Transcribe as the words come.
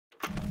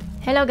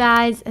Hello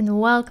guys and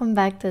welcome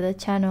back to the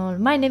channel.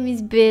 My name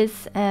is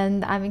Biss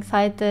and I'm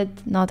excited,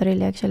 not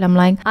really actually, I'm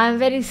lying. I'm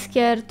very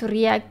scared to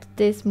react to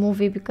this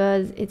movie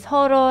because it's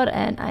horror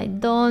and I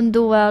don't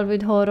do well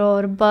with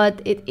horror,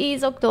 but it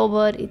is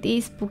October, it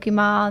is spooky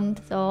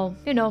month, so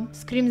you know,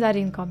 screams are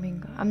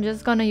incoming. I'm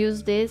just gonna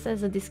use this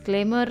as a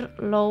disclaimer,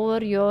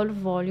 lower your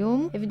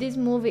volume. If this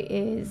movie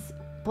is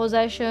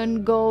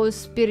possession,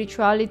 ghost,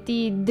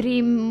 spirituality,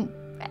 dream,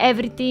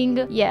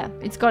 everything, yeah,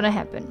 it's gonna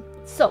happen.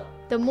 So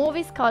the movie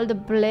is called the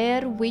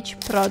Blair Witch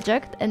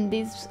Project and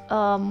this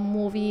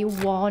movie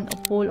won a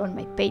poll on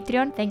my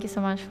Patreon. Thank you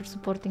so much for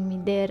supporting me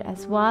there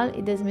as well.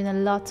 It does mean a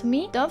lot to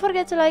me. Don't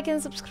forget to like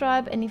and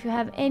subscribe, and if you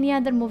have any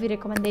other movie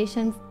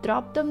recommendations,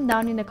 drop them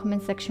down in the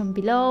comment section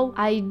below.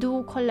 I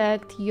do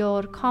collect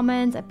your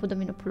comments, I put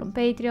them in a poll on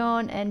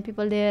Patreon and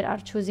people there are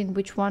choosing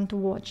which one to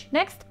watch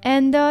next.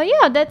 And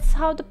yeah, that's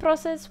how the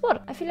process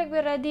works. I feel like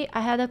we're ready. I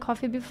had a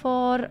coffee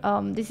before.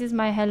 This is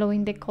my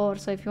Halloween decor,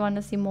 so if you want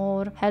to see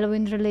more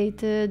Halloween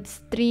related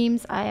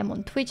streams, I am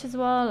on Twitch as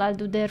well. I'll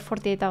do their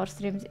 48-hour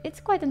streams. It's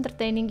quite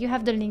entertaining. You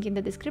have the link in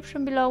the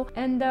description below.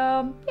 And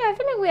yeah, I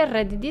feel like we are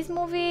ready. This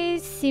movie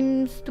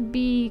seems to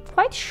be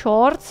quite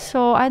short,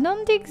 so I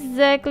don't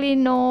exactly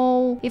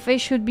know if I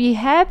should be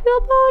happy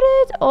about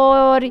it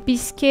or be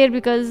scared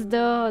because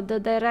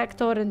the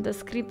director and the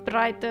script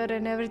writer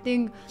and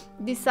everything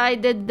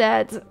decided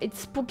that it's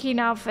spooky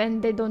enough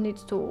and they don't need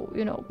to,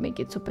 you know, make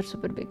it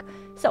super big.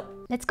 So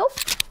let's go.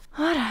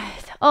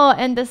 Alright. Oh,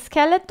 and the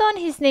skeleton,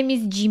 his name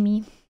is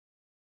Jimmy.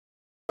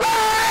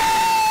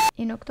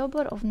 In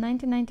October of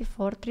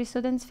 1994, three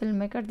students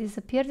filmmakers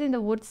disappeared in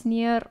the woods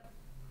near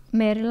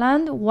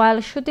Maryland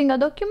while shooting a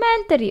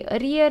documentary.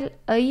 A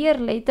year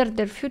later,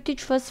 their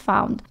footage was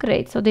found.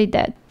 Great, so they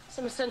dead.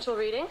 Some essential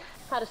reading,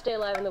 how to stay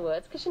alive in the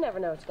woods, because you never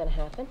know what's going to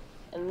happen.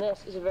 And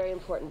this is a very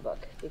important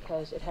book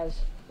because it has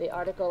the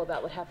article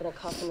about what happened at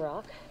Coffin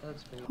Rock.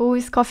 Who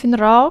is Coffin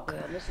Rock?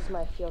 And this is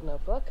my field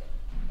notebook.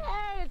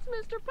 Hey, it's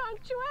Mr.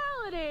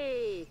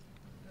 Punctuality!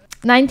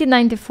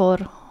 1994,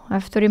 I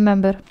have to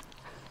remember.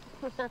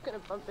 We're not gonna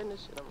bump into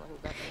shit on my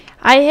back.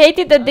 I hate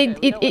it that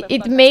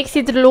it makes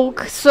it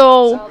look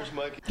so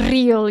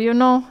real, you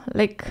know?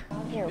 Like...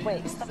 Here,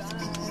 wait, stop.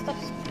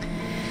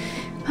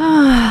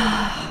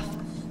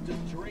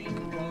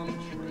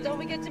 Don't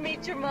we get to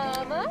meet your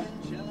mama?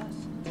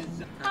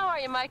 How are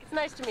you, Mike? It's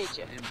nice to meet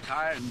you. I'm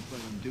tired,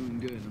 but I'm doing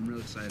good. I'm real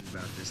excited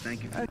about this.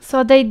 Thank you.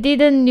 So they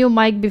didn't knew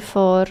Mike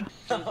before.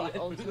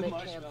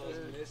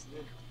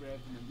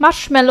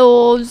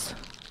 Marshmallows.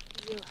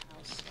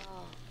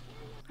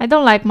 I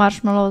don't like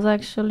marshmallows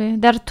actually.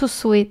 They're too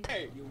sweet.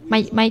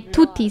 My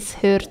tooties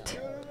hurt. It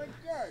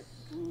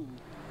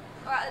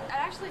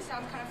actually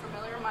sounds kind of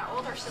familiar. My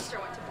older sister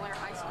went to Blair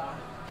High School.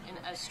 In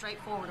as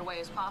straightforward a way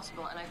as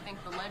possible, and I think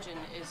the legend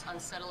is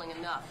unsettling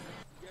enough.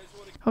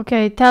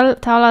 Okay,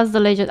 tell us the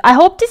legend. I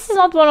hope this is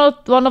not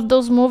one of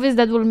those movies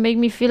that will make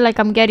me feel like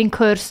I'm getting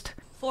cursed.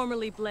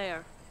 Formerly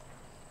Blair.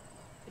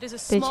 It is a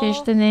They small,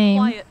 changed the name.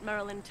 quiet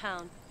Maryland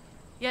town.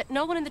 Yet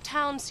no one in the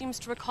town seems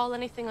to recall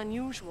anything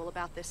unusual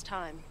about this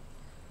time.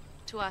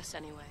 To us,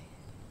 anyway.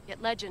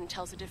 Yet legend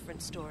tells a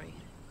different story.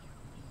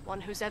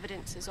 One whose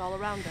evidence is all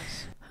around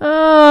us.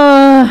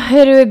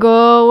 Here we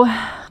go.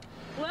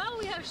 Well,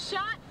 we have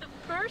shot the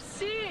first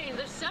scene,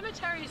 the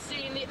cemetery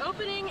scene. The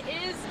opening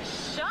is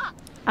shot.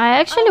 I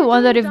actually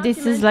wonder if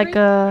this is like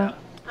a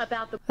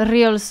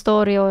real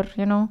story or,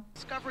 you know.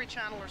 Discovery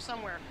Channel or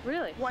somewhere.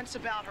 Really? Once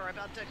about her,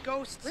 about the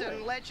ghosts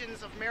and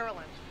legends of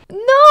Maryland.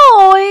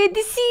 No,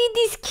 this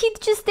kid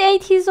just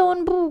ate his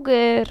own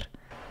booger.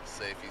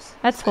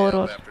 That's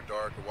horror. After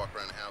dark or walk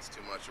around the house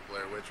too much, a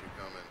Blair Witch would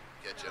come and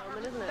get you.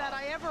 That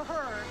I ever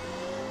heard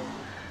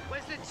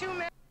was the two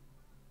men.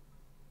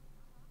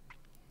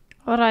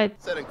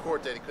 Alright. Said in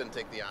court that he couldn't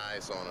take the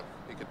eyes on him.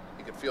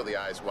 He could feel the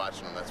eyes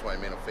watching him. That's why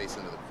he made him face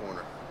into the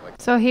corner. Like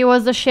So he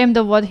was ashamed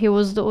of what he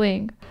was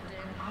doing.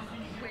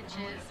 Witches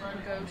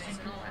and ghosts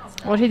and all that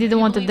stuff. Or he didn't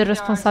want the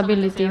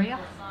responsibility.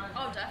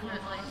 Oh,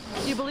 definitely.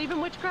 Do you believe in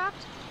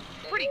witchcraft?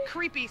 Pretty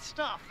creepy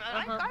stuff.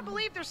 I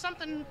believe there's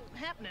something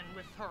happening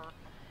with her.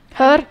 I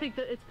Her? think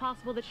that it's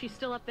possible that she's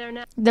still up there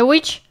now. The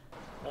witch?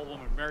 Old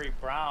woman Mary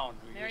Brown.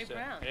 Mary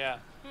Brown. Yeah.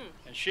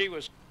 And she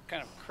was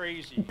kind of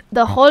crazy.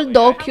 The whole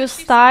docu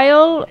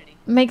style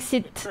makes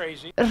it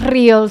Crazy.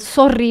 real,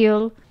 so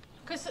real.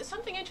 Because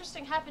something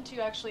interesting happened to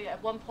you actually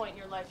at one point in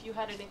your life. You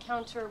had an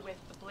encounter with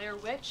the Blair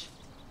Witch.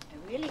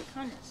 A really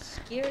kind of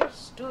scary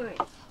story.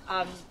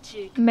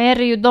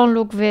 Mary, you don't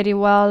look very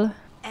well.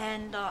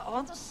 And all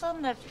of a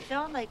sudden I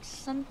felt like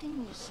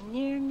something was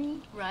near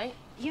me. Right.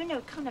 You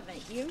know, kind of an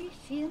eerie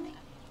feeling.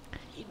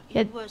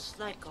 Yeah. It was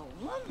like a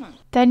woman.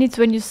 Then it's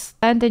when you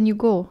stand and you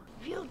go.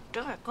 Real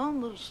dark,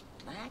 almost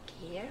black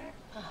hair.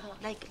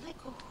 Like a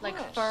horse.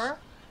 Like fur?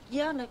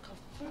 Yeah, like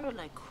a fur,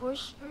 like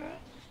horse fur.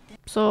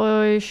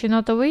 So is she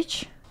not a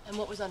witch? And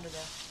what was under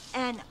there?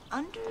 And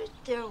under it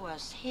there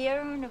was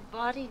hair on her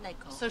body like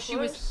a So horse. she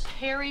was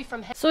hairy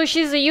from head. So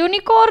she's a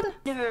unicorn?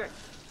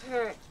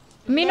 Her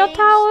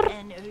Minotaur? legs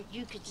and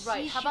you could see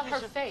Right, how about she her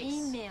was a face?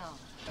 female.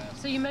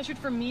 So you measured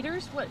for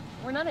meters? What?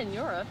 We're not in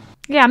Europe.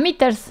 Yeah,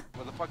 meters.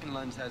 Well, the fucking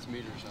lens has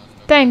meters on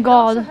it. Thank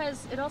God.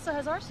 It also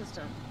has our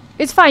system.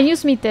 It's fine,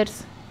 use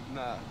meters.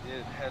 Nah,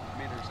 it had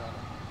meters on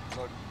it.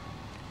 Look,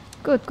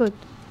 Good, good.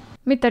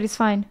 Meter is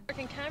fine.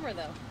 Working camera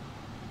though.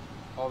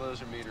 all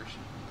those are meters.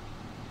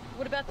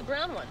 What about the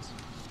brown ones?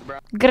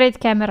 Great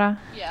camera.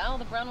 Yeah, all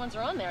the brown ones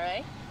are on there,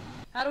 eh?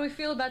 How do we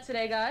feel about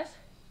today, guys?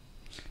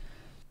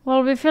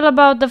 Well, we feel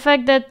about the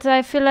fact that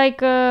I feel like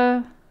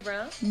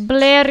Brown?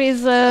 Blair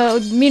is a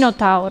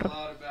Minotaur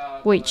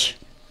witch.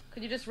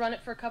 Could you just run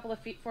it for a couple of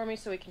feet for me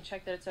so we can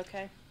check that it's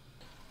okay?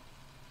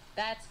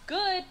 That's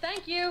good,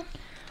 thank you.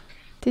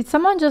 Did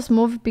someone just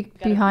move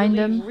behind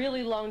Got a them?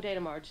 really long day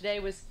tomorrow. Today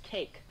was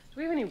cake. Do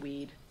we have any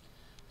weed?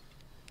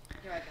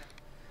 Here I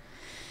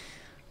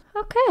go.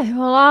 Okay,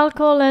 well,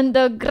 alcohol and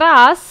the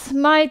grass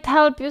might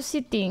help you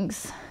see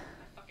things.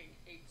 I fucking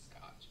hate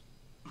scotch.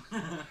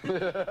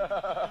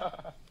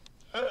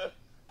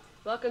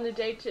 Welcome to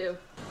day 2.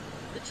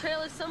 The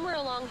trail is somewhere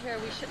along here.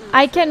 We shouldn't.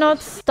 I cannot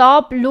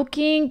stop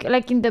looking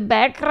like in the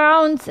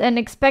background and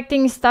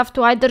expecting stuff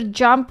to either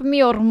jump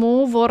me or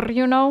move or,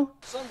 you know.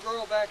 Some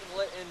girl back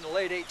in the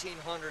late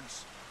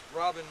 1800s,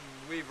 Robin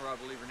Weaver, I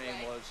believe her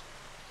name was.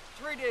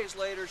 3 days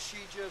later, she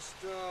just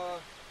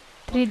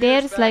 3 appears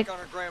days, back like, on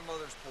her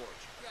grandmother's porch.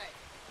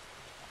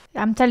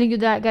 I'm telling you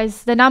that,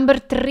 guys. The number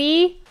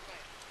 3,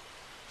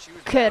 She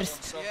was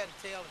cursed. babbling You had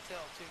a tale to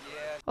tell, too.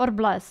 Yeah, or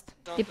blessed.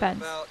 something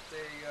Depends. about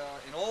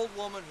an old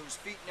woman whose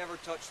feet never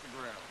touched the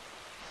ground.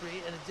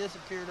 And it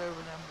disappeared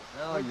over them.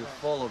 Now you're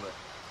full of it.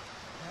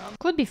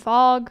 Could be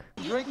fog.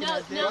 Drinking Now,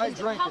 that day. now I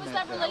drank how is in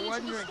that day. related to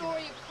wasn't the drinking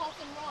story of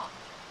Colton Rock?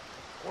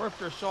 Or if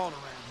there's salt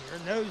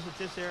around here, knows that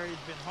this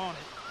area's been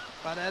haunted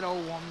by that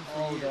old woman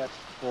for Oh, years. that's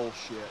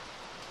bullshit.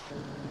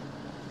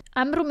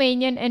 I'm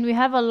Romanian and we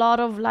have a lot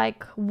of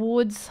like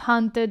woods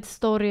haunted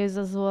stories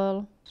as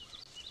well.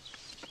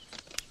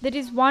 There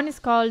is one is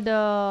called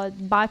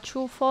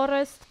Baciu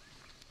Forest,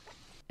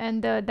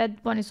 and that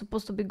one is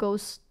supposed to be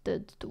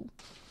ghosted too,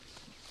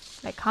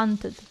 like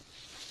haunted.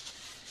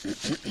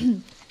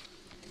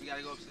 We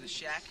gotta go up to the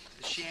shack,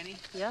 the shanty.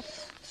 Yep.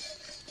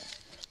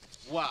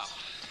 Wow.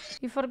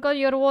 You forgot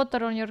your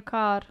water on your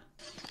car.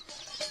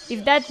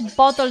 If that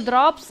bottle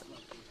drops,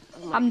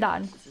 I'm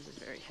done. This is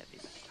very heavy.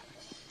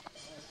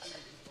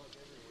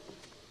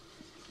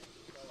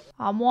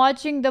 I'm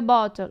watching the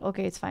bottle.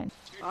 Okay, it's fine.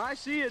 I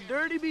see a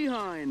dirty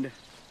behind.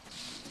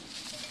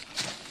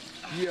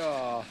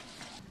 Yeah.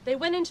 They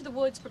went into the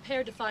woods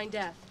prepared to find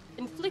death,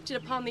 inflicted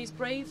upon these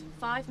brave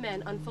 5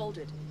 men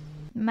unfolded.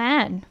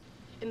 Man.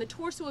 In the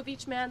torso of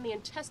each man, the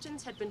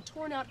intestines had been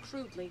torn out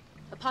crudely.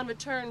 Upon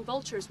return,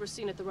 vultures were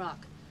seen at the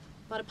rock.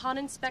 But upon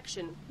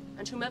inspection,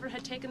 and whomever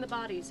had taken the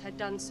bodies had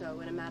done so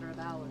in a matter of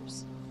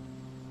hours.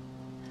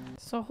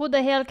 So who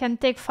the hell can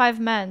take 5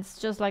 mans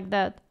just like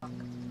that?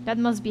 That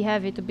must be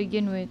heavy to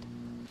begin with.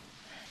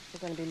 We're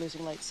going to be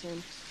losing light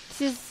soon.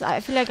 This is, I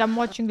feel like I'm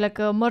watching like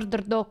a murder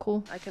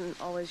docu. I can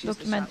always use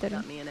the shot Documentary.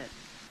 without me in it.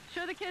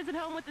 Show the kids at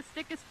home what the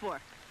stick is for.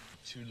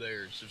 2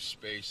 layers of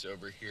space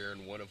over here,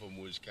 and one of them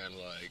was kind of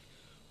like,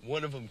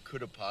 one of them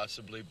could have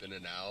possibly been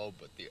an owl,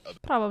 but the other.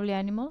 Probably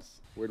animals.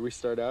 Where'd we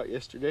start out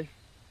yesterday?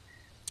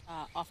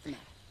 Off the map.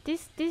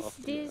 These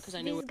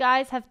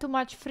guys have too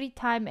much free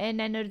time and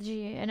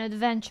energy and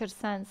adventure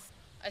sense.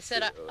 I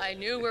said I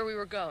knew where we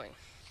were going.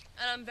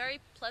 And I'm very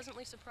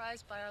pleasantly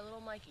surprised by our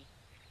little Mikey.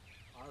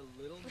 Our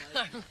little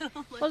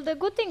Mikey. Well, the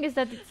good thing is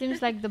that it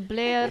seems like the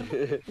Blair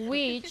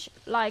Witch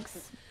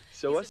likes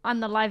So what's?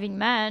 unaliving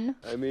man.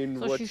 I mean,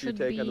 So what's she your should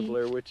take on the be-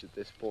 Blair Witch at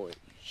this point?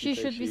 She You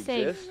think should be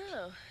safe. exists?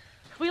 No.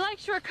 We like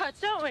shortcuts,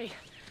 don't we?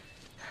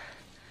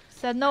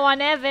 Said no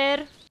one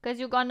ever, because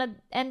you're gonna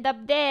end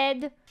up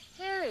dead.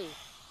 Harry.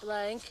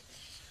 Blank.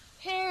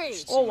 Harry.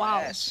 Oh wow,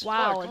 Yes.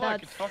 wow, Look,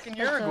 that's fucking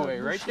that's a Uruguay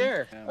right bushy.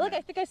 there. Look,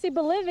 I think I see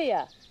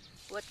Bolivia.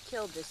 What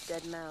killed this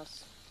dead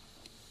mouse?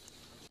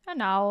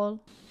 An owl.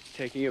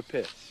 Taking a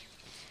piss.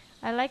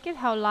 I like it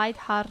how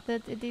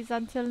light-hearted it is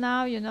until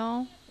now, you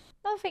know.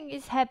 Nothing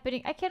is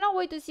happening. I cannot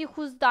wait to see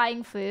who's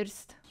dying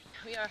first.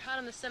 We are hot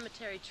on the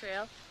cemetery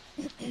trail.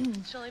 It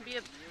should only be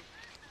a...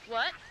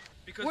 What?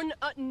 Because We're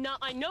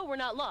I know we're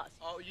not lost.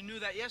 oh, you knew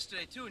that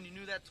yesterday too, and you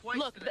knew that twice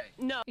Look, today.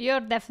 no. You're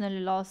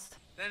definitely lost.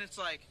 Then it's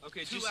like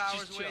okay, 2 just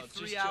hours away, chill,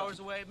 3 just chill. hours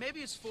away, maybe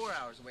it's 4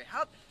 hours away.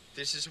 How?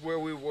 This is where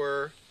we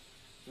were.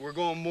 We're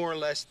going more or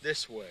less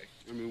this way.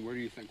 I mean, where do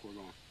you think we're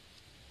going?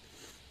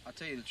 I'll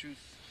tell you the truth.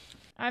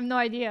 I have no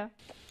idea.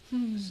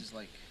 This is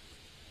like.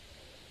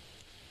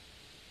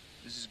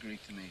 This is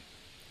Greek to me.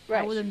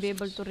 I wouldn't be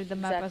able to read the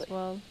map as Exactly.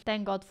 well.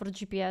 Thank God for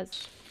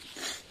GPS.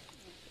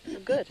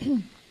 Good.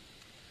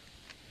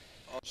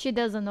 She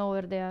doesn't know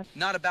where they are.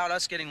 Not about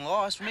us getting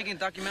lost. We're making a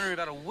documentary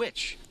about a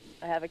witch.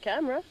 I have a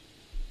camera.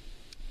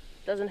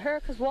 Doesn't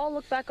hurt, because we'll all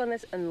look back on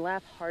this and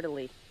laugh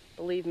heartily.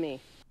 Believe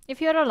me.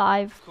 If you're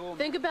alive. Cool.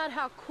 Think about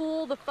how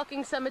cool the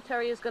fucking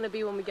cemetery is going to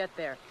be when we get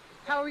there.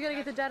 How are we going to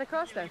get the dad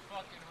across there?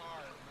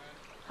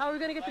 How are we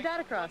going to get the dad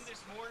across?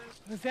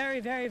 We're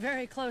very, very,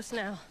 very close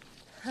now.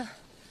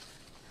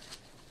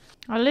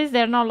 At least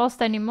they're not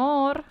lost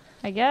anymore.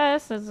 I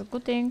guess that's a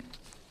good thing.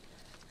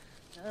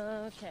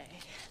 Okay.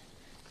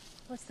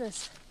 What's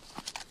this?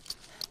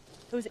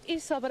 It was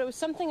Esau, but it was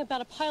something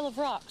about a pile of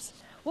rocks.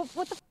 What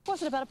the f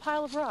was it about a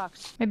pile of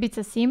rocks? Maybe it's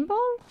a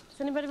symbol?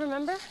 Does anybody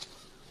remember?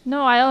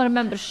 No, I don't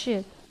remember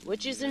shit.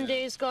 Witches in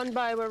days gone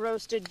by were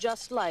roasted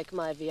just like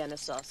my Vienna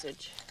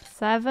sausage.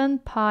 7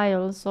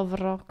 piles of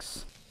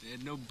rocks. They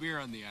had no beer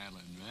on the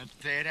island, man.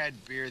 They had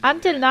beer.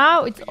 Until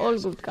now, it's all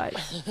good,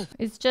 guys.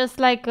 It's just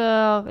like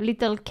a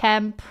little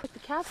camp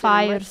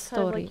fire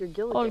story.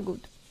 All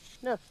good.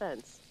 No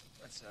offense.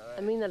 That's all right.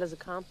 I mean that as a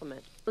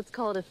compliment. Let's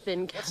call it a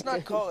thin captain. Let's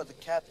not call it the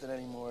captain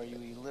anymore, you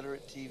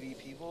illiterate TV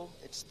people.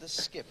 It's the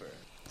skipper.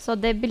 So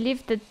they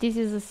believe that this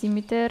is a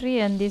cemetery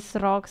and these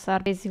rocks are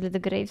basically the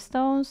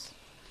gravestones.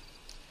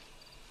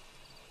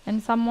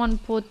 And someone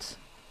put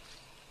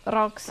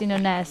rocks in a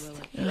nest.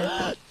 In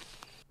a tree.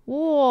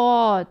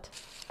 What?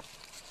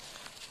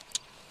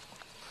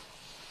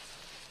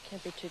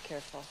 Can't be too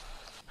careful.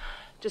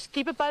 Just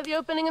keep it by the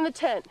opening in the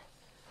tent.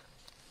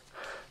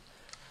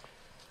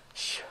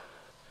 Shh.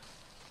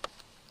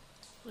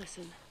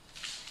 Listen.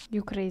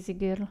 You crazy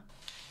girl.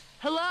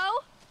 Hello?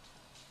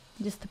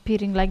 Just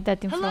appearing like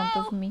that in front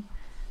of me.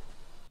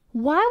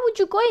 Why would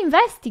you go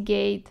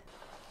investigate?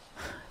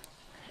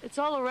 It's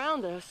all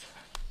around us.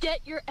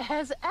 Get your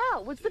ass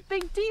out. What's the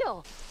big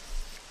deal?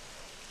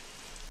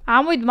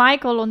 I'm with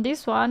Michael on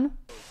this one.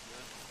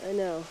 I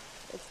know.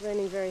 It's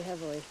raining very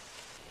heavily.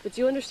 But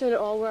do you understand at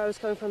all where I was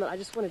coming from? I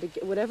just wanted to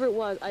get whatever it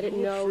was. I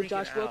didn't know.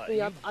 Josh woke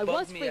me up. I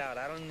was freaking out.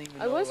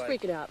 I was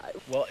freaking out.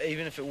 Well,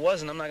 even if it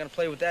wasn't, I'm not going to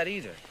play with that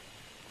either.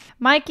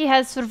 Mikey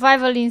has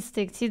survival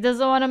instincts. He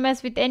doesn't want to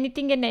mess with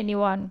anything and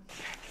anyone.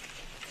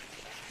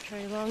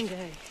 Very long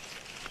day.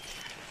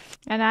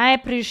 And I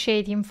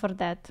appreciate him for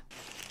that.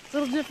 It's a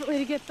little different way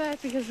to get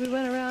back because we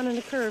went around in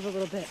a curve a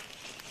little bit.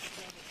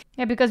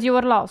 Yeah, because you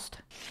were lost.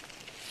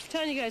 I'm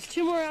telling you guys,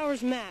 2 more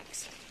hours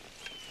max.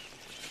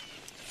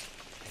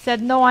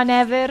 Said no one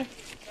ever.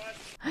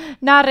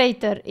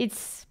 Narrator,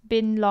 it's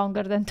been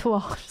longer than 2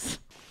 hours.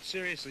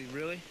 Seriously,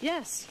 really?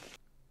 Yes.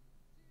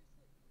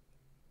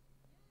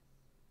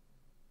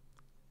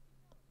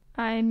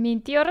 I mean,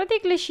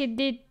 theoretically she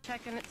did.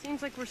 Checking. It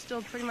seems like we're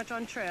still pretty much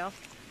on trail.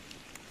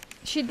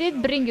 She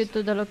did bring you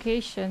to the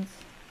locations.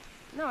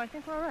 No, I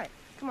think we're all right.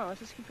 Come on,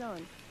 let's just keep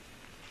going.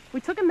 We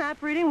took a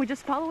map reading. We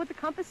just follow what the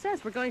compass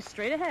says. We're going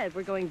straight ahead.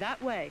 We're going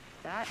that way.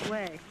 That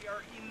way. We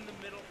are in the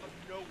middle of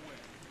nowhere.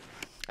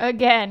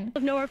 Again.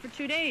 Of nowhere for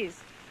 2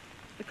 days.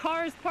 The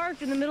car is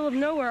parked in the middle of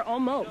nowhere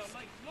almost. No,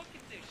 like, look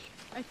at this.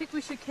 I think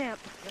we should camp.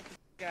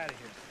 Get out of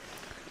here.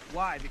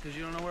 Why? Because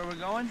you don't know where we're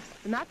going?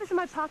 The map is in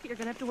my pocket. You're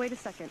gonna have to wait a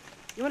second.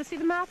 You want to see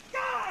the map?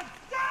 God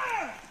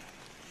damn!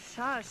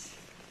 Shush.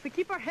 If we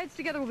keep our heads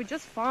together, we'll be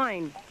just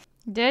fine.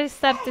 They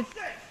started.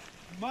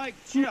 Mike,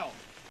 chill.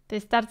 They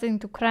starting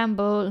to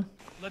crumble.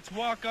 Let's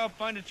walk up,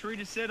 find a tree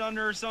to sit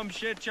under or some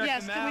shit, check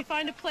yes, the map. can we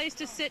find a place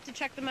to sit to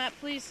check the map,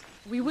 please?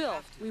 We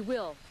will. We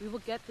will. We will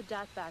get the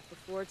DAT back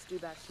before it's due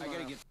back tomorrow. I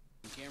gotta get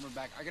the camera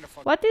back. I gotta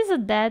fuck. What is a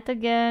dat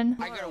again?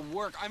 I gotta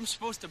work. I'm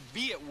supposed to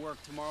be at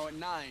work tomorrow at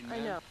 9, man.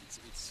 I know.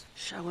 It's...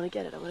 Shh, I want to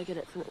get it. I want to get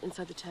it from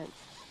inside the tent.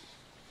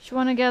 She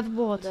wanna get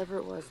what? Whatever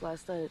it was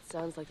last night, it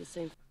sounds like the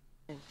same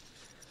thing.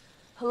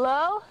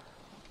 Hello?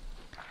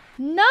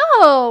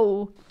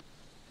 No!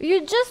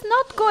 You just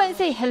not go and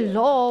say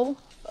hello.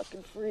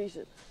 Fucking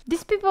freezing.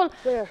 These people.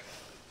 There.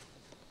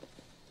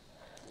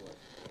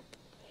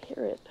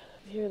 Hear it.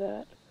 Hear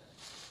that?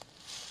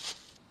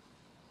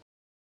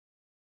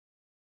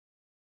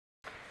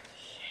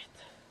 Shit.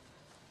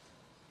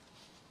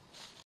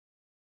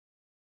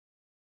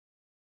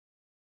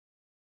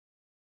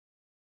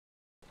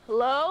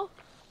 Hello?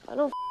 I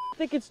don't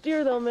think it's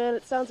deer though, man.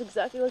 It sounds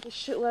exactly like the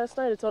shit last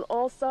night. It's on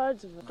all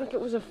sides of it. I think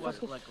it was a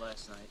fucking... like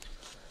last night.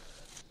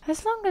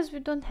 As long as we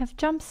don't have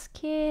jump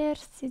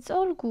scares, it's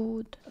all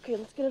good. Okay,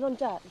 let's get it on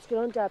DAT. Let's get it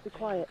on DAT. Be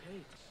quiet.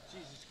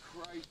 Jesus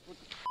Christ, what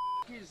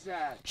the is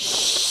that?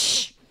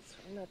 Shh!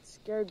 I'm not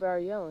scared by our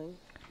yelling.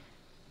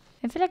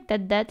 I feel like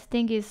that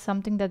thing is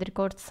something that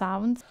records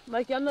sounds.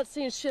 Mikey, I'm not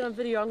seeing shit on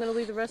video. I'm gonna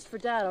leave the rest for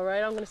Dad,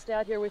 alright? I'm gonna stay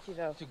out here with you,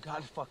 though. You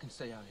gotta fucking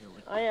stay out here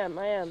with me. I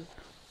am.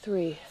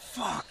 3.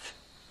 Fuck!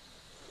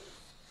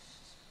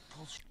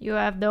 You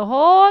have the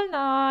whole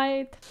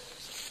night.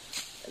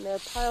 And there are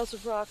piles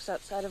of rocks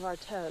outside of our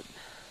tent.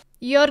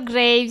 Your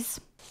graves.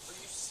 Are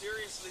you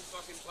seriously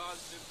fucking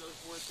positive those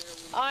weren't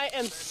there? I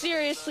am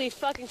seriously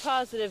fucking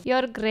positive.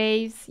 Your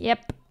graves.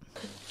 Yep.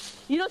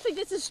 You don't think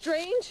this is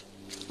strange?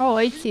 Oh,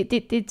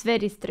 it's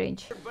very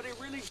strange. But it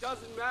really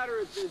doesn't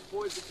matter at this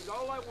point because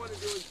all I want to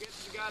do is get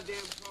to the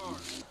goddamn car.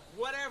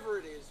 Whatever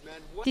it is,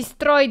 man.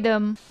 Destroy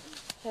them.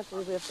 I can't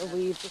believe we have to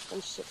leave. Just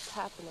some shit's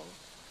happening.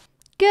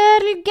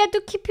 Girl, you get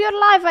to keep your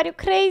life. Are you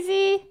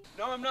crazy?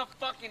 No, I'm not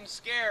fucking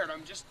scared.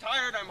 I'm just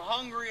tired. I'm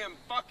hungry. I'm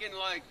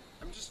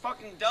just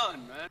fucking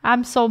done, man.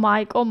 I'm so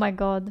Mike. Oh my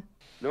god.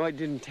 No, I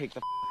didn't take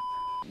the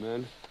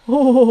man.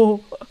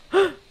 Oh.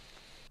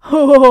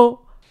 Oh.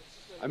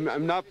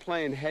 I'm not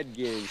playing head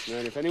games,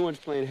 man. If anyone's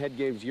playing head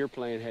games, you're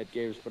playing head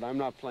games, but I'm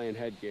not playing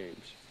head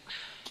games.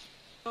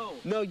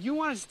 No, you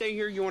want to stay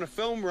here. You want to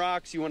film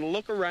rocks. You want to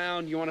look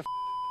around. You want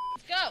to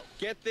Let's go.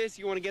 Get this,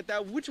 you want to get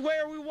that? Which way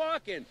are we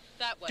walking?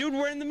 That way. Dude,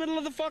 we're in the middle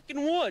of the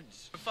fucking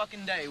woods.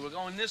 Fucking day. We're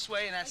going this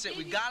way, and that's it.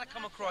 We gotta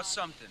come across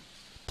something.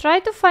 Try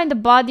to find a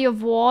body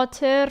of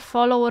water,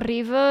 follow a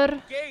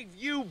river. Gave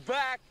you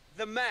back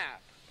the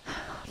map.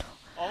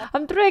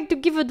 I'm trying to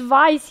give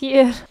advice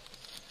here.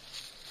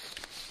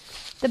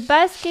 The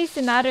best case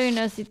scenario in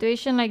a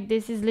situation like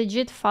this is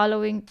legit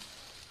following...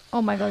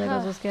 Oh my god, I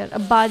got so scared. A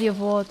body of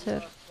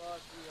water.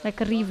 Like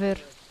a river.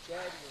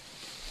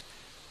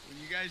 Will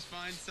you guys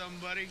find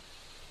somebody?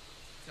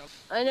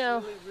 I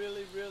know.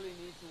 Really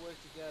need to work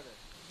together.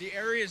 The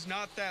area's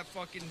not that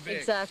fucking big.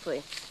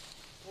 Exactly.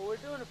 Well, we're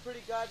doing a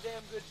pretty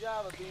goddamn good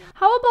job of being...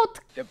 How about...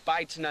 That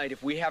by tonight,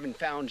 if we haven't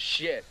found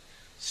shit,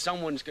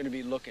 someone's gonna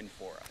be looking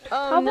for us.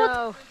 Oh, How no.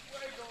 about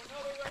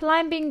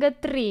climbing a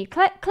tree?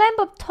 Climb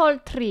a tall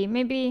tree,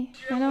 maybe,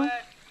 you know?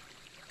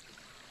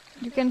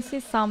 You can see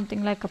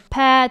something like a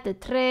path, a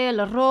trail,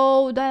 a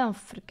road, I don't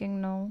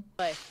freaking know.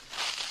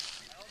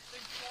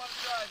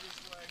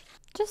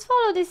 Just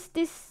follow this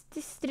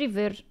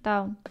river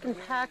down. Fucking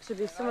packs would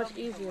be so much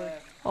easier.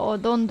 Oh,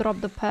 don't drop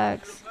the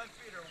packs.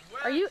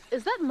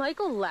 Is that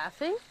Michael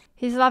laughing?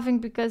 He's laughing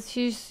because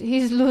he's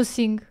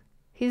losing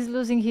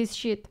his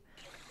shit.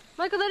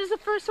 Michael, that is the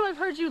first time I've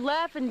heard you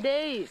laugh in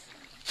days.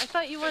 I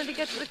thought you wanted to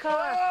get to the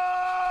car.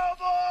 Oh,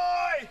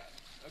 boy!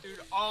 Dude,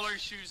 all our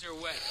shoes are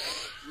wet.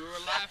 We were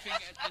laughing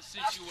at the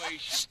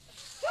situation.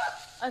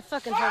 I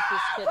fucking hope he's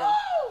kidding.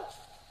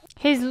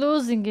 He's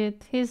losing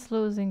it. He's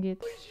losing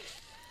it.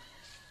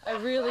 I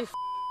really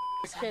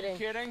was kidding.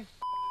 Kidding?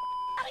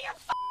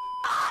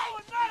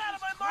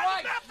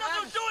 Right,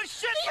 nothing doing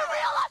shit. Do you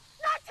realize?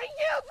 Not to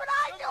you, but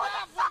I do. What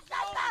the fuck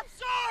that map?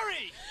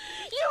 Sorry.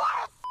 You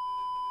are a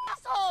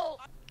asshole.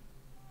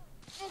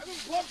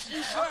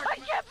 I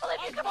can't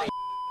believe you can be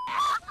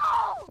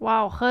asshole.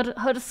 Wow,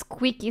 her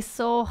squeak is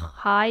so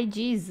high,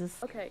 Jesus.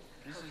 Okay.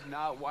 This is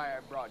not why I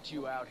brought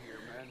you out here,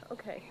 man.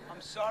 Okay.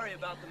 I'm sorry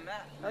about the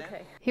map, man.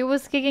 Okay. He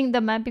was kicking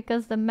the map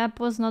because the map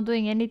was not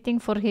doing anything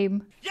for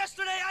him.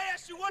 Yesterday I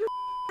asked you what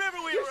river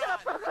we were on.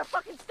 I'm gonna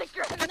fucking stick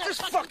your head in Get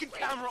this fucking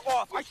camera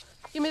off.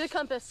 Give me the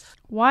compass.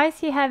 Why is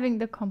he having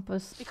the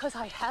compass? Because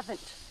I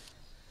haven't.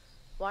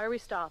 Why are we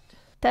stopped?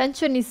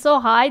 Tension is so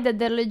high that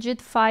they're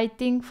legit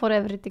fighting for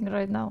everything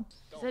right now.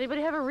 Does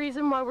anybody have a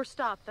reason why we're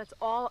stopped? That's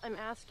all I'm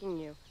asking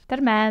you. They're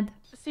mad.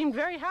 You seemed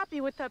very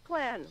happy with that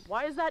plan.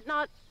 Why is that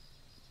not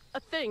a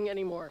thing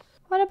anymore?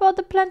 What about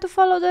the plan to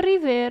follow the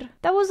river?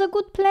 That was a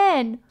good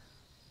plan.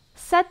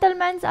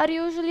 Settlements are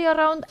usually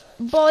around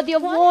body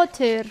of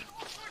water.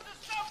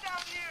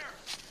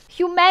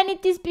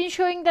 Humanity's been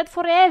showing that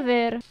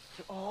forever.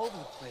 All over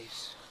the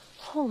place.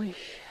 Holy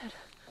shit.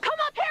 Come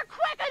up here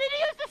quick! I need to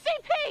use the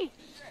CP!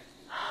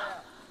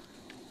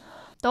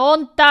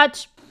 Don't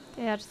touch.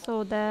 They are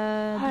so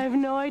dead. I have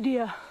no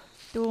idea.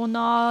 Do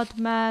not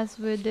mess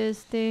with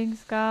these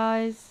things,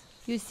 guys.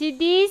 You see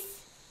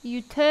this?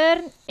 You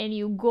turn and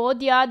you go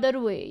the other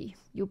way.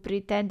 You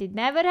pretend it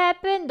never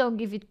happened. Don't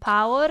give it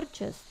power.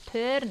 Just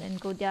turn and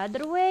go the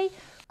other way.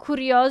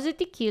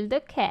 Curiosity killed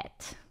the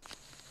cat.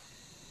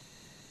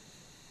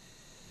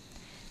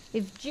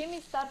 If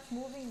Jimmy starts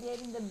moving there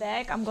in the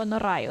back, I'm gonna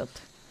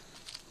riot.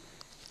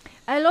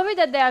 I love it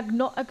that they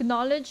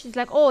acknowledge. It's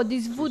like, oh,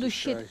 this voodoo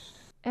shit. Christ.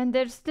 And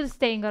they're still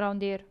staying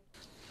around here.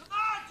 Come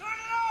on, turn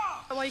it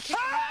off. Why you can't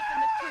laugh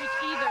in the creek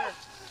either.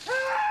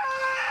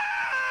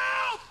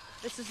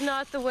 This is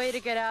not the way to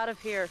get out of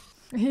here.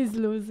 He's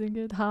losing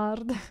it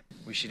hard.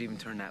 We should even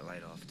turn that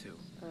light off too.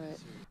 Alright.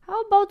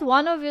 How about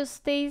one of you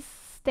stays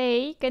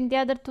stake and the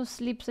other two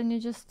sleeps and you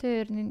just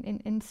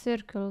turn in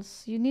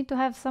circles? You need to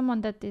have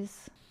someone that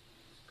is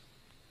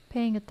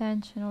paying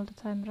attention all the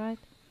time, right?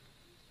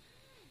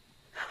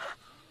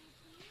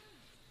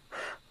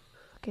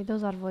 Okay,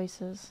 those are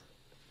voices.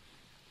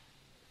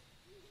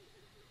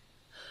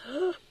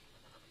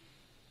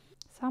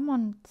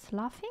 Someone's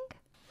laughing?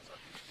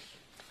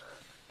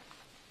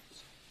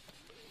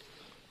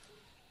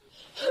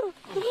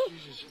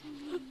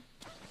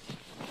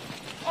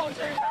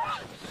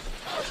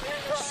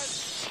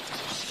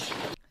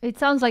 It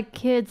sounds like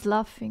kids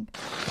laughing.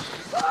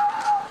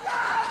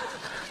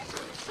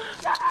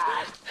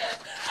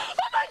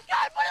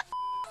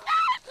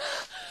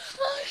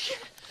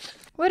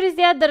 Where is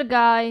the other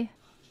guy?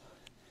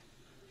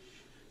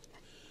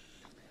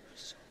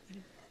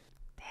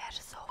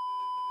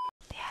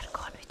 They are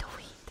gone with the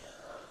wind.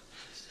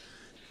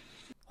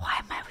 Why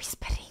am I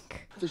whispering?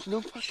 There's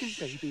no fucking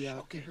baby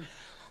out there.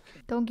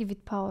 Don't give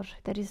it power.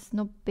 There is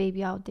no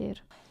baby out there.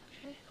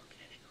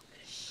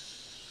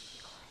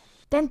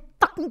 Then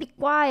fucking be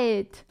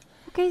quiet.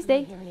 Okay,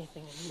 stay.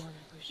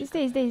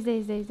 Stay.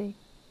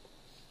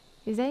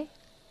 Is they?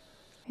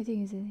 I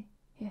think it's they.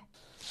 Yeah.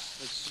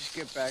 Let's just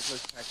get back,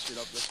 let's pack shit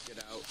up, let's get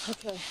out.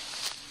 Okay.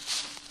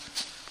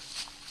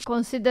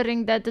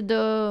 Considering that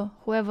the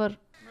whoever.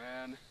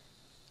 Man.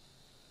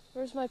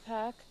 Where's my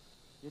pack?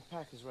 Your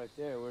pack is right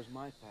there. Where's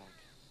my pack?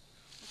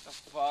 What the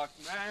fuck,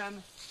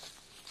 man?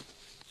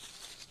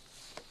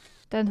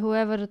 Then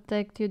whoever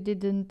attacked you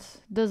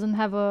doesn't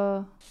have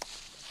a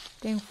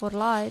thing for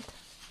light.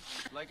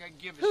 Like I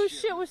give a Whose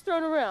shit. shit was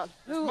thrown around?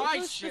 Who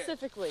shit.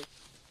 specifically?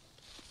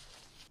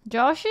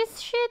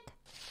 Josh's shit?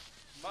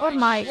 Or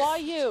Mike's? Why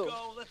you?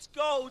 Let's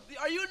go.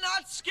 Are you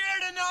not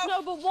scared enough?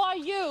 No, but why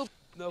you?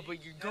 No,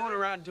 but you're going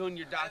around doing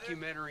your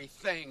documentary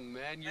thing,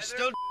 man. You're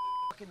still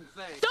fucking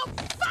thing. Don't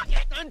fuck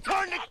it! Then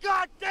turn the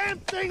goddamn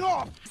thing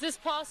off! Is this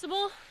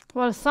possible?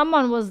 Well,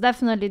 someone was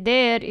definitely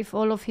there if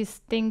all of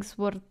his things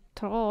were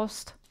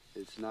tossed.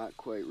 It's not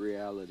quite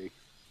reality.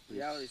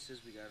 Reality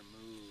says we gotta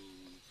move.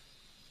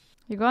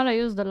 You gotta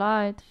use the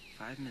light.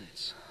 5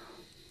 minutes.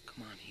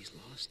 Come on, he's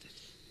lost it.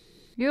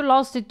 You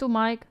lost it too,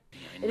 Mike.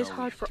 It is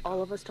hard for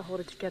all of us to hold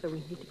it together.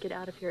 We need to get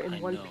out of here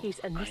in one piece,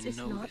 and this is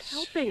not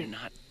helping. You're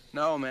not.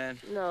 No, man.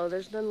 No,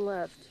 there's none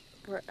left.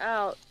 We're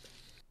out.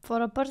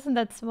 For a person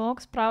that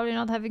smokes, probably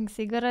not having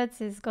cigarettes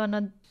is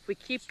gonna... If we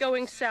keep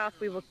going south,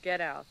 we will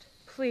get out.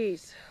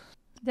 Please.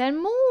 Then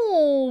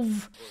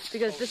move!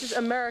 Because this is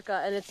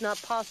America, and it's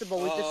not possible.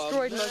 We've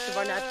destroyed most of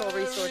our natural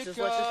resources.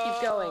 Let's just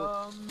keep going.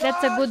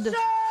 That's a good...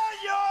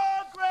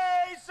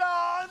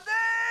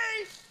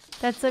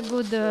 That's a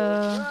good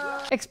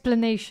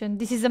explanation.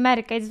 This is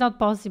America, it's not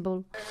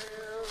possible.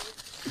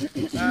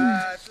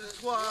 That's the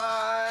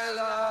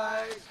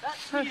twilight. That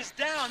tree is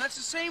down. That's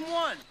the same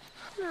one.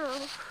 No.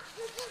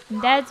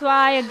 That's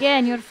why,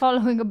 again, you're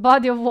following a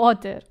body of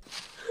water.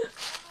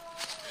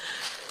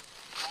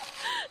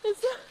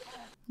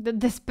 The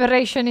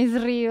desperation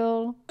is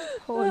real.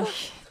 Holy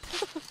shit.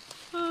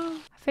 I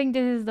think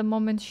this is the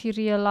moment she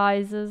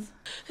realizes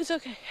It's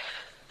okay.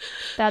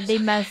 that they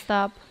messed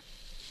up.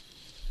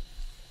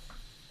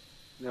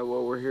 Is that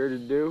what we're here to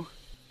do?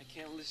 I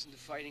can't listen to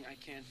fighting. I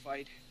can't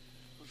fight.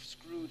 We're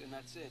screwed, and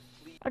that's it.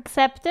 Please.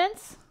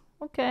 Acceptance?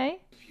 Okay.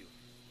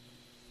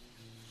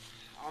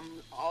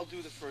 I'll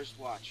do the first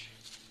watch.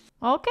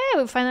 Okay,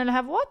 we finally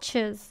have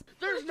watches.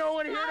 There's no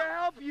one here to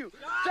help you.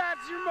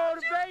 That's your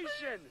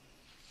motivation.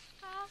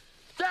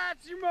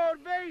 That's your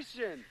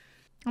motivation.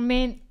 I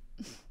mean...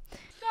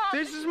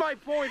 This is my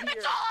point here.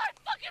 That's all I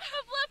fucking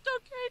have left,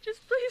 okay?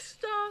 Just please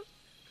stop.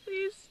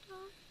 Please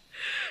stop.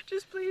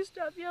 Just please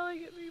stop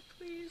yelling at me,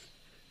 please.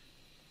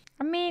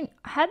 I mean,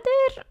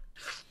 Heather...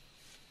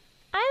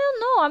 I don't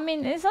know. I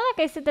mean, it's not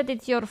like I said that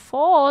it's your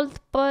fault,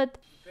 but...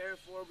 Prepare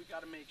for it. We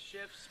gotta make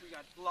shifts. We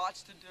got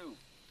lots to do.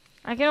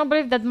 I cannot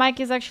believe that Mike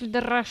is actually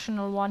the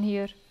rational one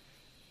here.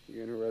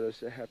 You gonna write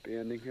us a happy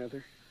ending,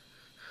 Heather?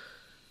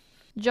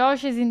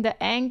 Josh is in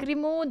the angry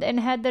mood and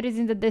Heather is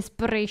in the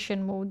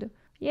desperation mood.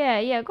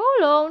 Yeah, go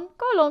alone.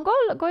 Go alone.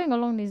 Going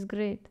alone is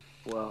great.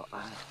 Well,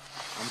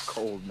 I'm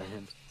cold,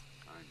 man.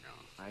 I know.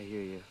 I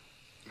hear you.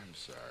 I'm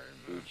sorry,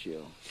 Be man.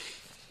 chill.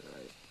 It's all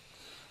right.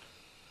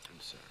 I'm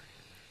sorry,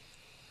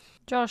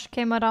 Josh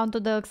came around to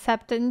the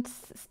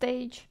acceptance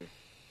stage.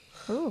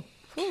 Ooh,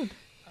 food.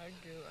 I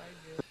do. I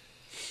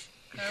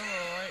will,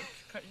 right?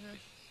 Cut yours.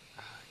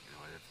 You know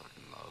what I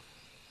fucking love?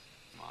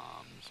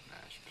 Mom's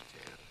mashed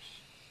potatoes.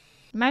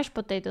 Mashed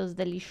potatoes,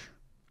 delish.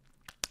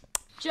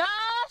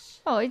 Josh!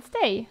 Oh, it's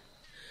day.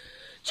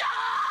 Josh!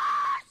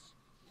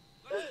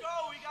 Let's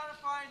go. We gotta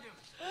find him.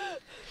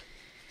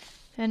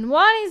 And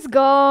one is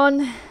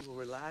gone. We'll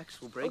relax.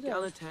 We'll break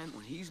down the tent.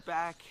 When he's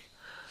back,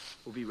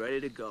 we'll be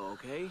ready to go,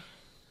 okay?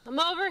 I'm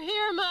over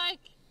here, Mike.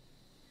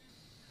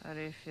 How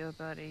do you feel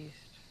about east?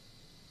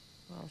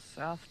 Well,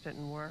 south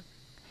didn't work.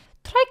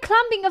 Try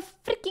climbing a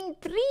freaking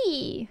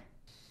tree.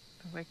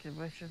 The Wicked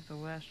Witch of the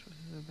West was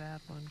the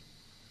bad one.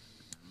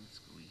 Let's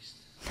go east.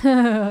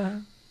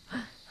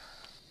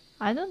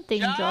 I don't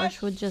think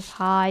Josh would just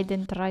hide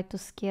and try to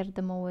scare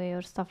them away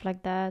or stuff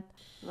like that.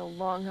 The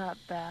long hot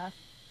bath.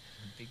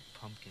 Big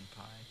pumpkin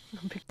pie.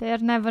 They're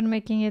never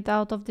making it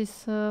out of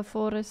this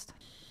forest.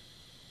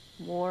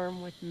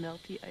 Warm with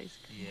melty ice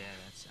cream. Yeah,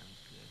 that sounds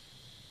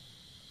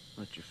good.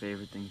 What's your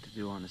favorite thing to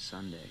do on a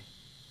Sunday?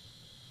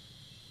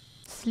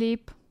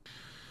 Sleep.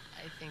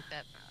 I think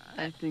that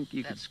I think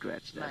you could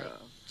scratch that might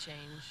off.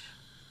 change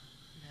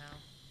now.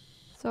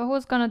 So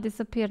who's gonna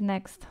disappear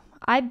next?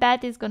 I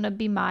bet it's gonna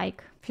be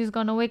Mike. She's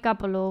gonna wake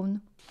up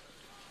alone.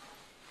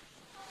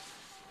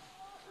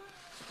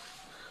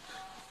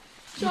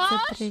 Josh?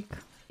 It's a trick.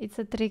 It's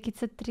a trick.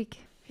 It's a trick.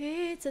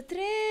 It's a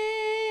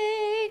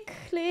trick.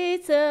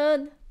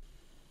 Listen.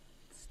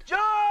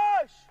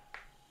 Josh!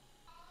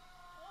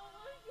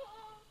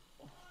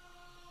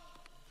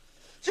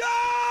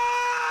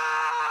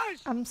 Josh!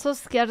 I'm so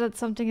scared that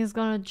something is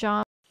gonna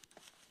jump.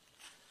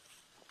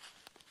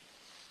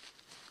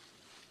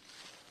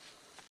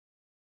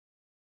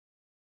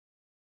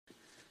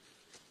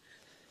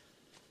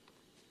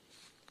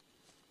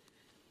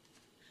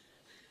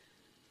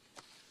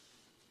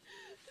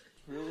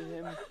 Really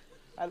him?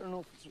 I don't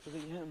know if it's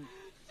really him.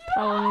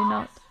 Probably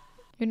not.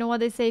 You know what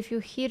they say? If you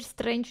hear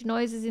strange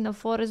noises in a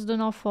forest, do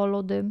not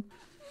follow them.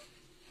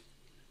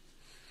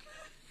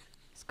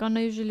 It's gonna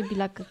usually be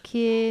like a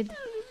kid.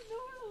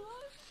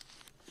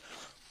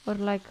 Or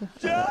like a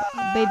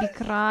baby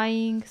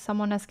crying,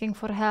 someone asking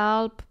for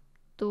help.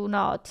 Do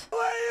not.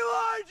 Where you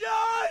are,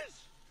 Josh?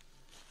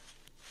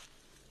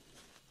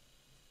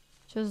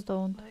 Just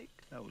don't.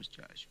 That was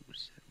Josh who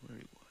said where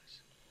he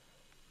was.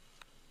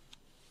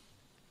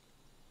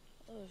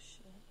 Oh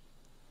shit.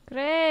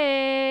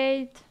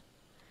 Great.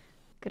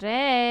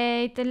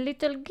 Great. A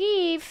little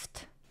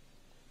gift.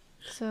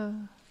 So.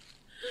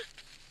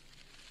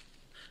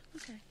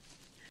 Okay.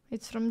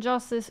 It's from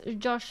Josh's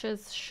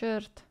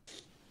shirt.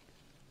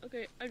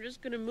 Okay, I'm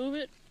just gonna move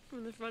it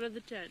from the front of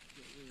the tent.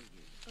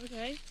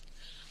 Okay?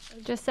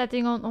 Just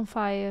setting on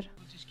fire.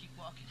 We'll just keep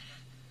walking.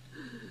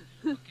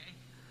 Okay?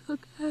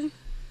 Okay.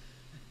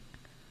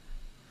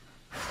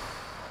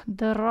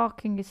 The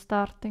rocking is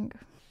starting.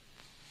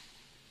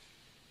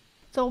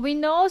 So we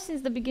know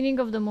since the beginning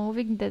of the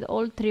movie that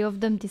all three of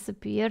them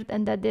disappeared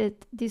and that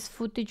this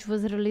footage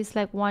was released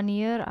like 1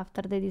 year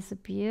after they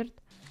disappeared.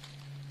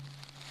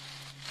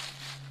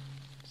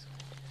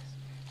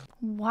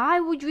 Why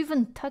would you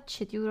even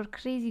touch it? You're a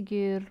crazy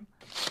girl.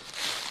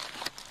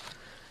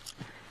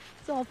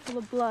 It's all full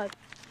of blood.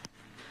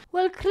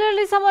 Well,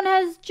 clearly someone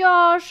has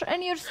Josh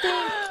and you're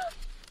staying...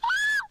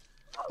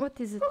 What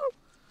is it?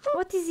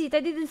 What is it?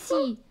 I didn't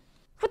see.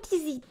 What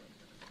is it?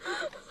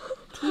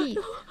 Teeth.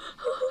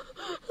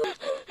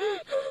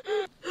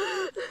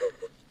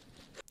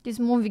 This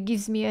movie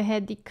gives me a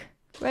headache.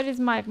 Where is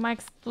Mike?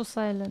 Mike's too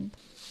silent.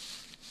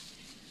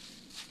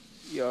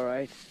 You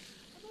alright?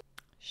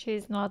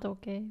 She's not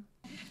okay.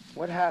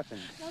 What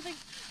happened? Nothing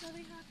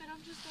happened.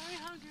 I'm just very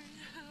hungry.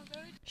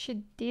 She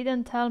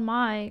didn't tell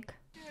Mike.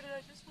 And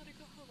I just want to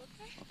go home,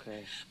 okay?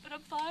 Okay. But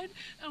I'm fine,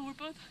 and we're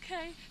both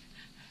okay.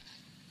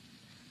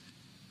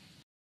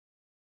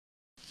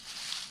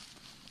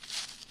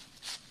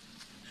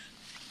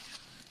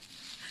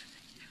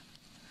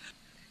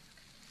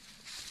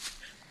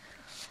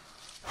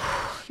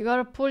 You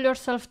gotta pull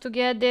yourself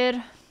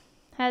together,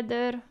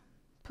 Heather.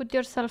 Put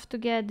yourself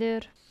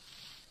together.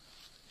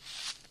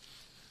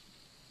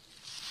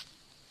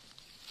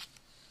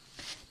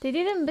 They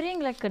didn't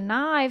bring like a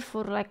knife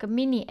or like a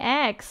mini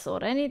axe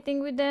or anything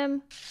with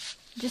them,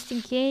 just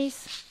in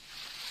case.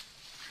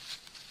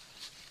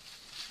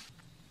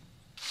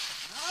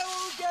 I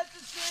will get to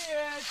see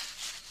it.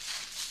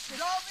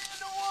 It'll all be in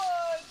the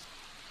woods.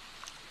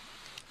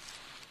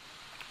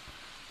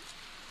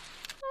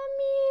 I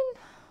mean...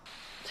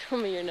 Tell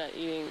me you're not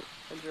eating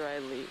a dry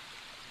leaf.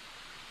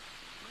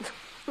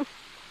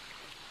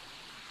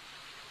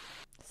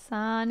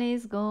 Sun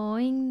is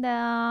going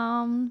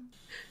down.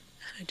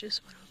 I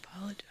just want to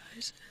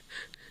apologize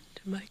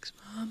to Mike's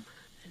mom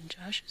and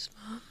Josh's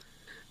mom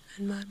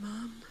and my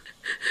mom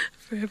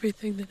for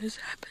everything that has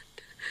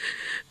happened.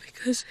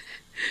 Because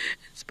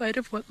in spite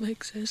of what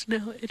Mike says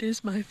now, it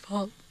is my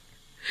fault.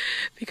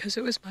 Because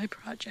it was my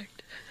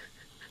project.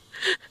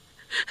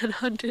 And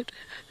hunted.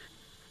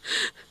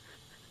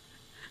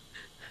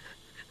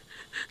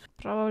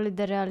 Probably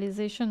the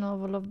realization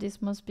of all of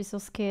this must be so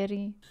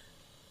scary.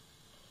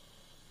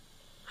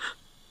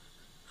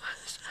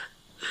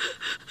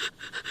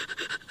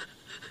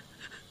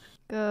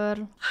 Girl.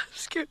 I'm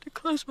scared to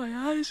close my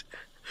eyes.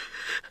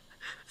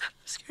 I'm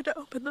scared to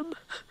open them.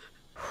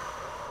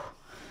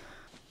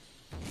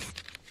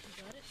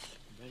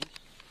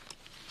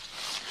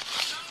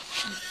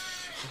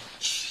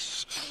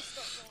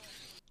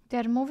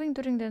 They're moving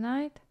during the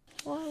night?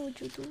 Why would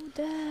you do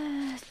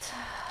that?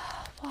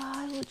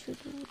 Why would you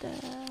do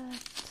that?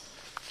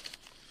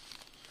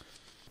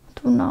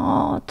 Do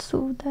not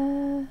do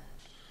that.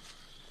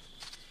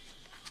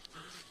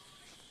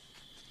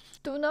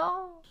 Do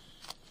not.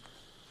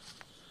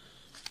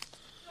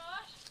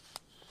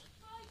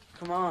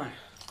 Come on.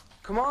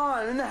 Come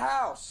on, in the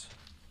house.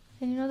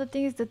 And you know the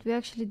thing is that we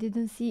actually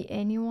didn't see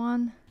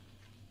anyone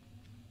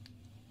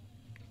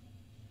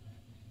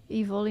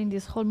evil in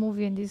this whole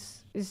movie, and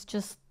this is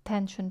just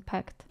tension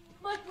packed.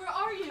 Mike, where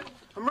are you?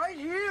 I'm right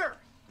here.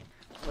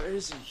 Where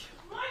is he?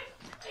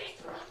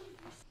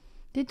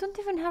 They don't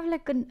even have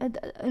like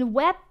a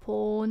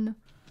weapon.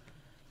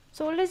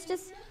 So let's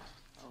just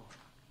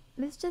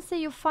say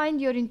you find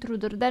your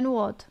intruder. Then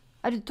what?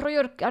 Are you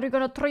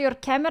gonna throw your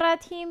camera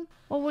at him?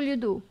 What will you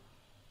do?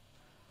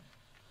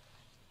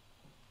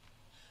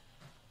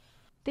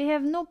 They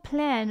have no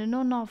plan,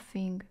 no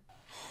nothing.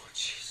 Oh,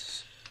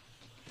 Jesus.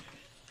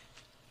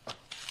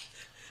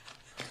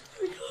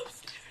 Go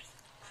upstairs.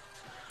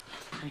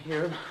 I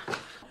hear him.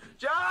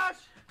 Josh!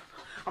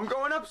 I'm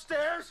going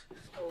upstairs.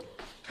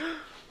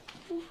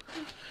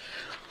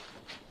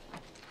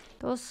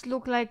 Those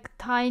look like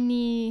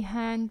tiny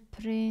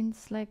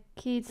handprints, like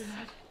kids.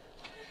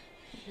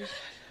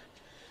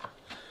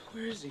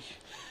 Where is he?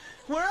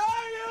 Where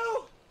are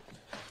you?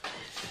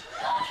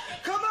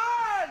 Come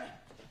on!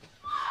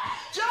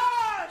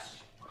 Josh!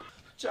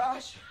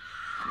 Josh?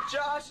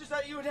 Josh, is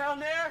that you down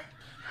there?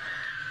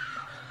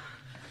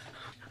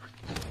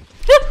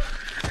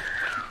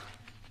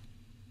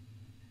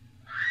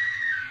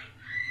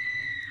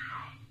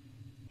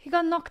 He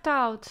got knocked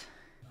out.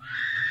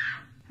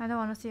 I don't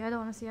wanna see.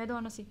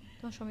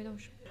 Don't show me.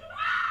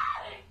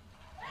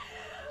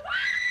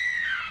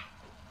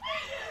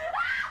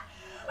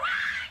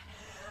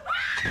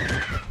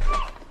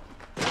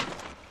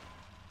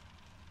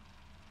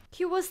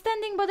 He was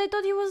standing, but I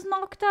thought he was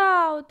knocked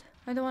out.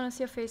 I don't want to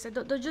see a face.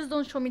 Just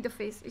don't show me the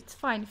face. It's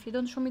fine if you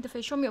don't show me the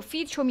face. Show me your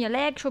feet, show me a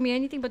leg, show me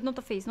anything, but not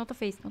a face, not a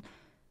face. No.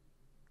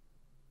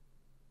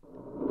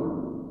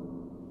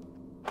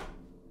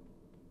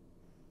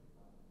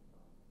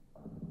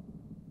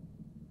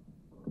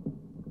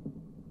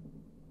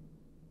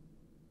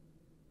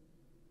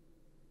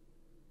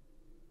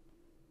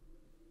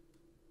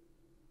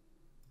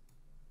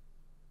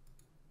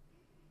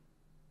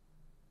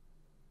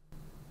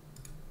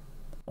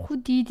 Who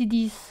did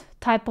these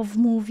type of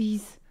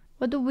movies?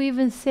 What do we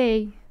even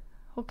say?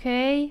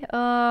 Okay,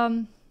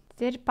 is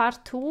there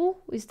part 2?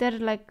 Is there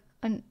like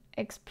an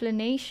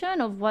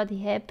explanation of what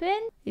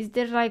happened? Is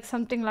there like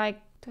something like,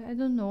 I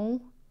don't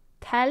know,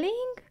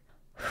 telling?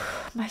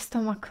 My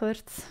stomach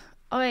hurts.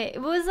 Okay,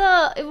 it was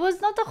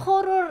not a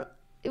horror.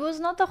 It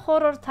was not a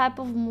horror type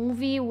of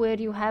movie where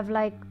you have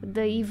like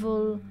the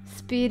evil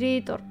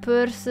spirit or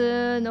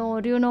person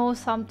or, you know,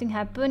 something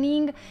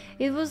happening.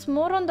 It was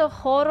more on the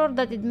horror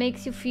that it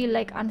makes you feel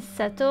like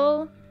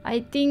unsettled.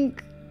 I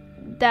think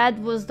that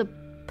was the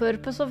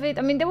purpose of it.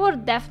 I mean, they were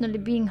definitely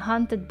being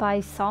hunted by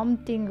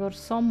something or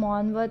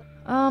someone, but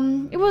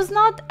it was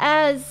not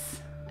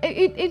as...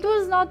 It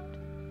was not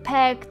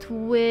packed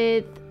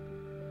with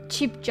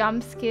cheap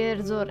jump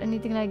scares or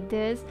anything like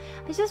this.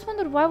 I just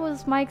wonder, why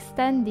was Mike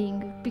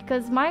standing?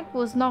 Because Mike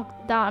was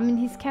knocked down. I mean,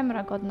 his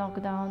camera got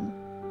knocked down.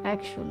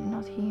 Actually,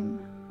 not him.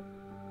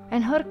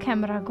 And her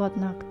camera got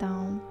knocked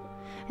down.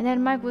 And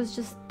then Mike was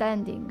just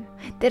standing.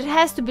 There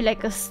has to be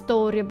like a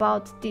story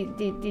about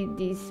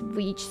this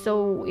witch.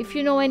 So if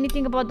you know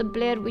anything about the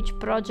Blair Witch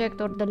Project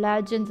or the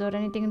legends or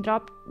anything,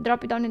 drop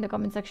it down in the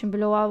comment section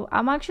below.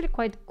 I'm actually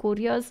quite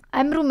curious.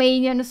 I'm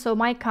Romanian, so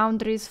my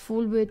country is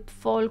full with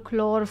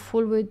folklore,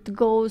 full with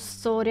ghost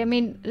story. I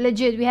mean,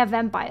 legit, we have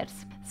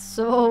vampires.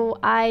 So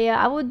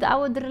I would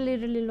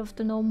really love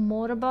to know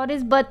more about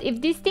this. But if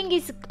this thing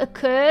is a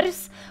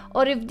curse,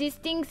 or if these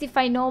things, if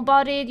I know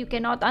about it, you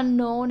cannot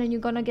unknown and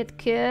you're gonna get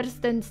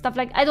cursed and stuff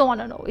like, I don't want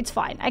to know. It's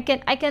fine. I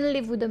can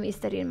live with the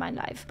mystery in my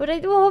life. But I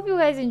do hope you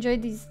guys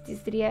enjoyed this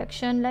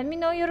reaction. Let me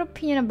know your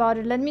opinion about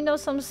it. Let me know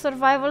some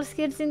survival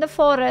skills in the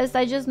forest.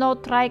 I just know,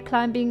 try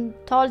climbing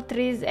tall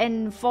trees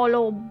and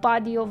follow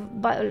body of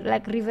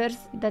like rivers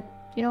that,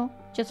 you know,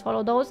 just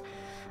follow those.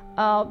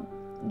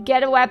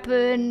 Get a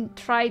weapon,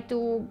 try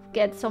to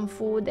get some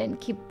food, and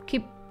keep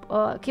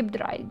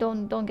dry.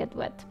 Don't get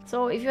wet.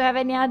 So if you have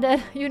any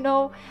other, you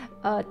know,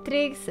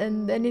 tricks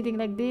and anything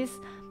like this,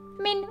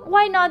 I mean,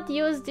 why not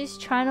use this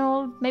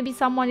channel? Maybe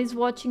someone is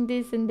watching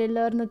this and they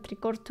learn a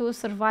trick or two,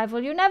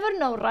 survival. You never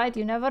know, right?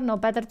 You never know.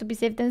 Better to be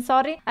safe than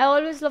sorry. I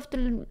always love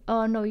to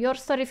know your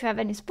story. If you have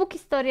any spooky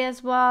story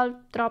as well,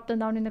 drop them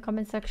down in the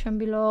comment section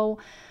below.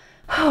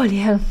 Holy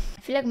hell.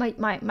 I feel like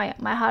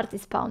my heart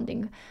is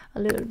pounding a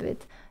little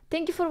bit.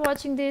 Thank you for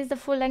watching this. The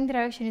full length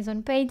reaction is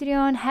on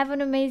Patreon. Have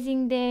an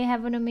amazing day.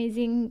 Have an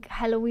amazing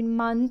Halloween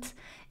month.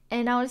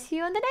 And I'll see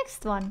you on the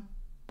next one.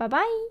 Bye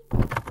bye.